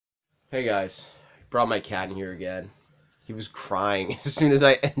Hey guys, brought my cat in here again. He was crying as soon as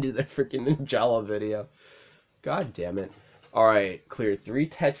I ended the freaking Ninjala video. God damn it. Alright, clear 3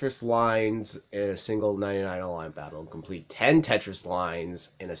 Tetris lines in a single 99 line battle. Complete 10 Tetris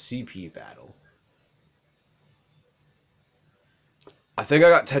lines in a CP battle. I think I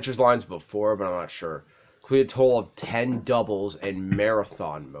got Tetris lines before, but I'm not sure. Complete a total of 10 doubles in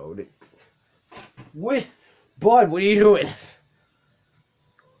marathon mode. What? Bud, what are you doing?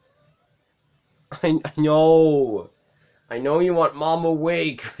 I know. I know you want Mom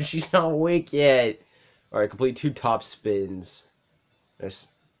awake, but she's not awake yet. Alright, complete 2 top spins. This.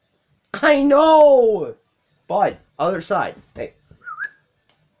 I know! Bud, other side. Hey.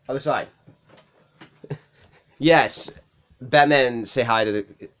 Other side. Yes. Batman, say hi to the...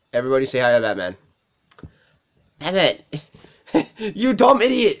 Everybody say hi to Batman. Batman! You dumb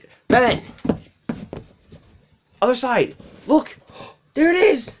idiot! Batman! Other side! Look! There it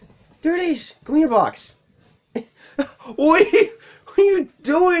is! There it is! Go in your box. What are you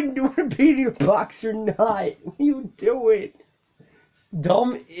doing? Do you want to be in your box or not? What are you doing?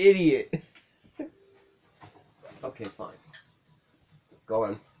 Dumb idiot. Okay, fine. Go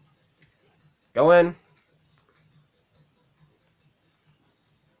in. Go in.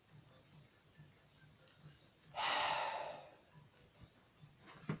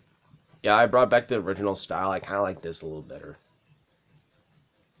 Yeah, I brought back the original style. I kind of like this a little better.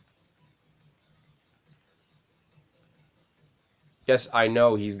 Yes, I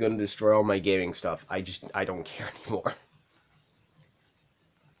know he's going to destroy all my gaming stuff. I don't care anymore.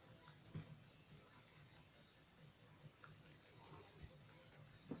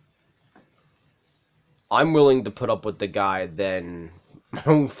 I'm willing to put up with the guy than my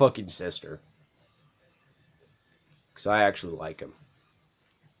own fucking sister. Because I actually like him.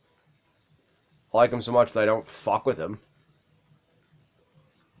 I like him so much that I don't fuck with him.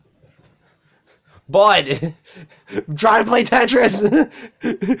 Bud! I'm trying to play Tetris!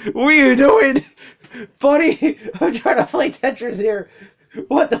 What are you doing? Buddy! I'm trying to play Tetris here!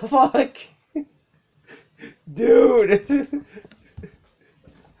 What the fuck? Dude!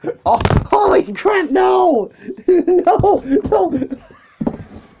 Oh, holy crap, no! No! No!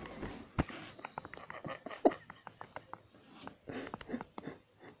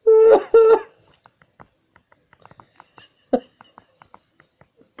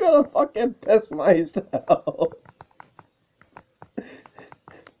 Gonna fucking piss myself.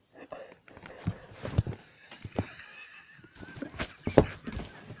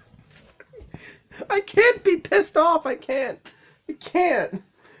 I can't be pissed off. I can't. I can't.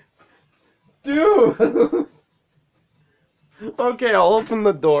 Dude. Okay, I'll open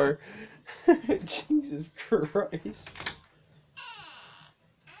the door. Jesus Christ.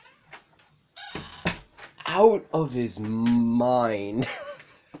 Out of his mind.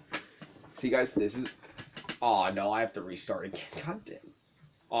 See, guys, this is... Oh, no, I have to restart again. God damn.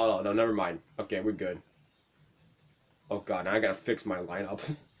 Oh, no, no, never mind. Okay, we're good. Oh, God, now I gotta fix my lineup.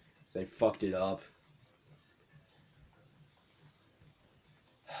 Because I fucked it up.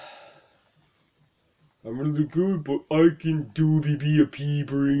 I'm really good, but I can doobie be a pea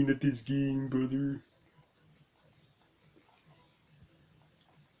brain at this game, brother.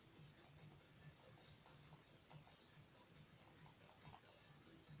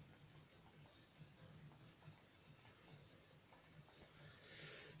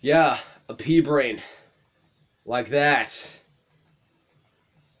 Yeah, a pea brain. Like that.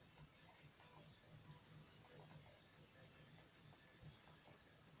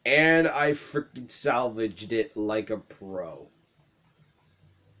 And I freaking salvaged it like a pro.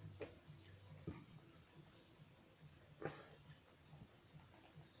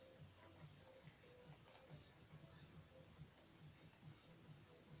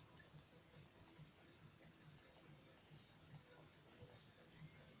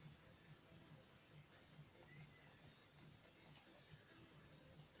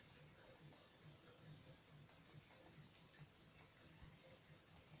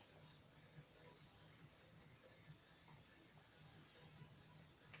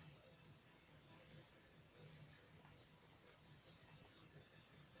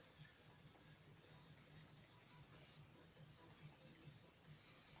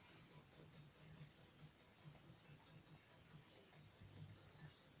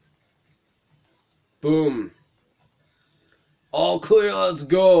 Boom. All clear, let's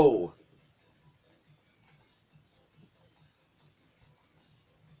go.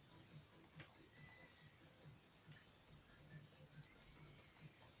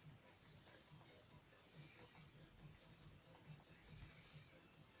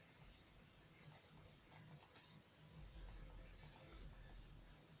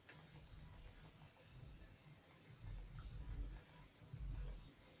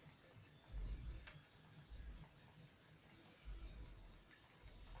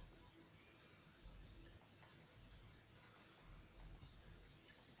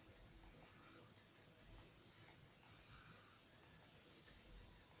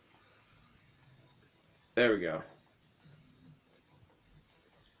 There we go.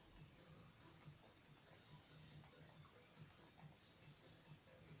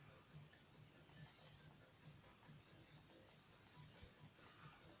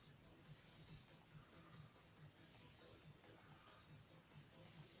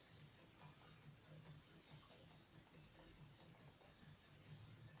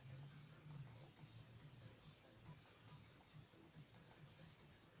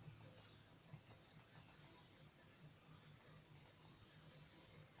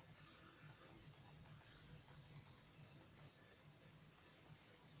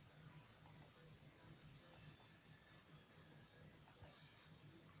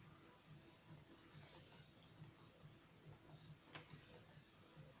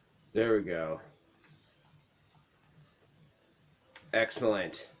 There we go.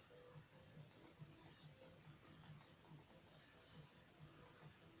 Excellent.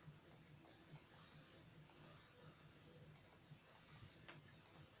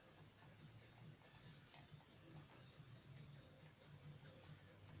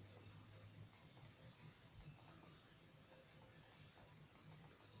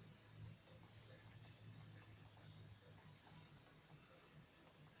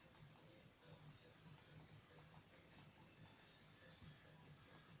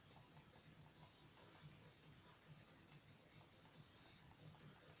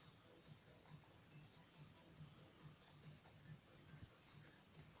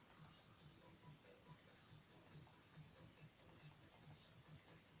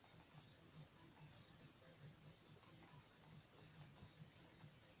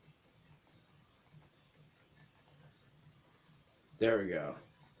 There we go.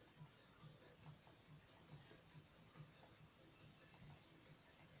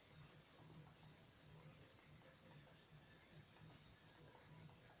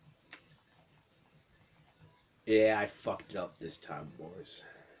 Yeah, I fucked it up this time, boys.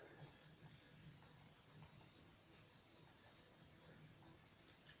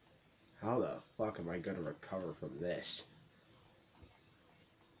 How the fuck am I gonna recover from this?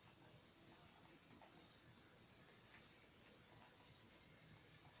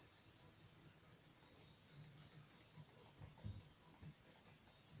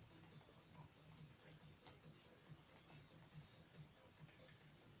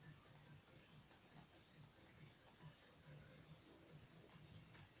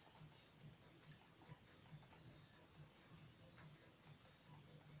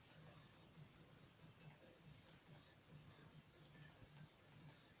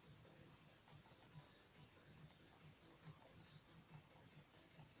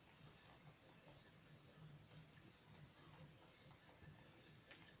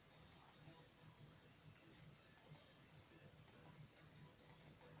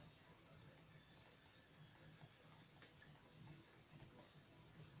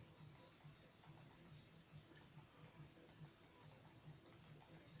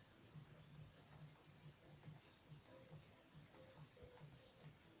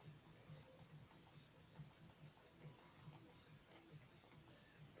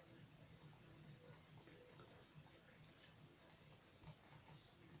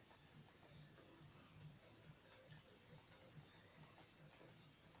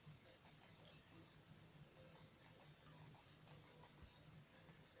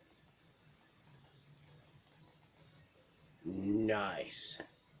 Nice.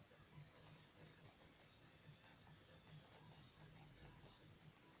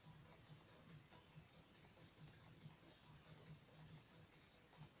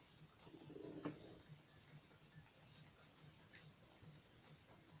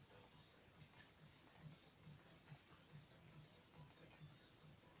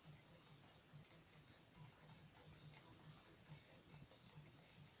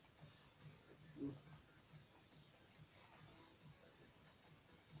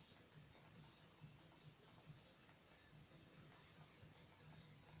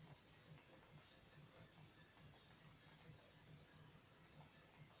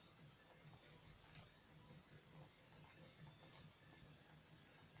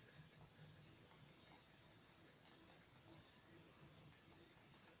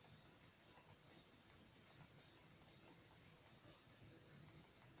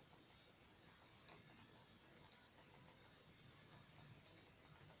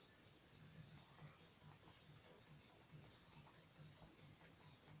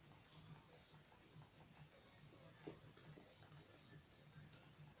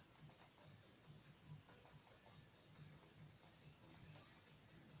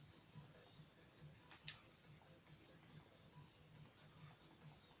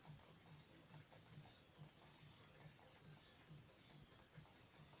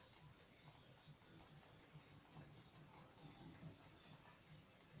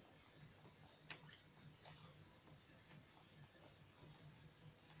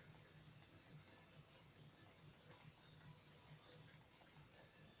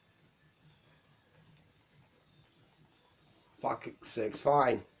 Fuck 6.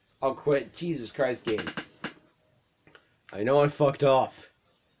 Fine. I'll quit. Jesus Christ, game. I know I fucked off.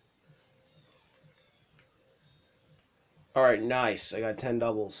 Alright, nice. I got 10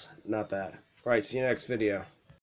 doubles. Not bad. Alright, see you next video.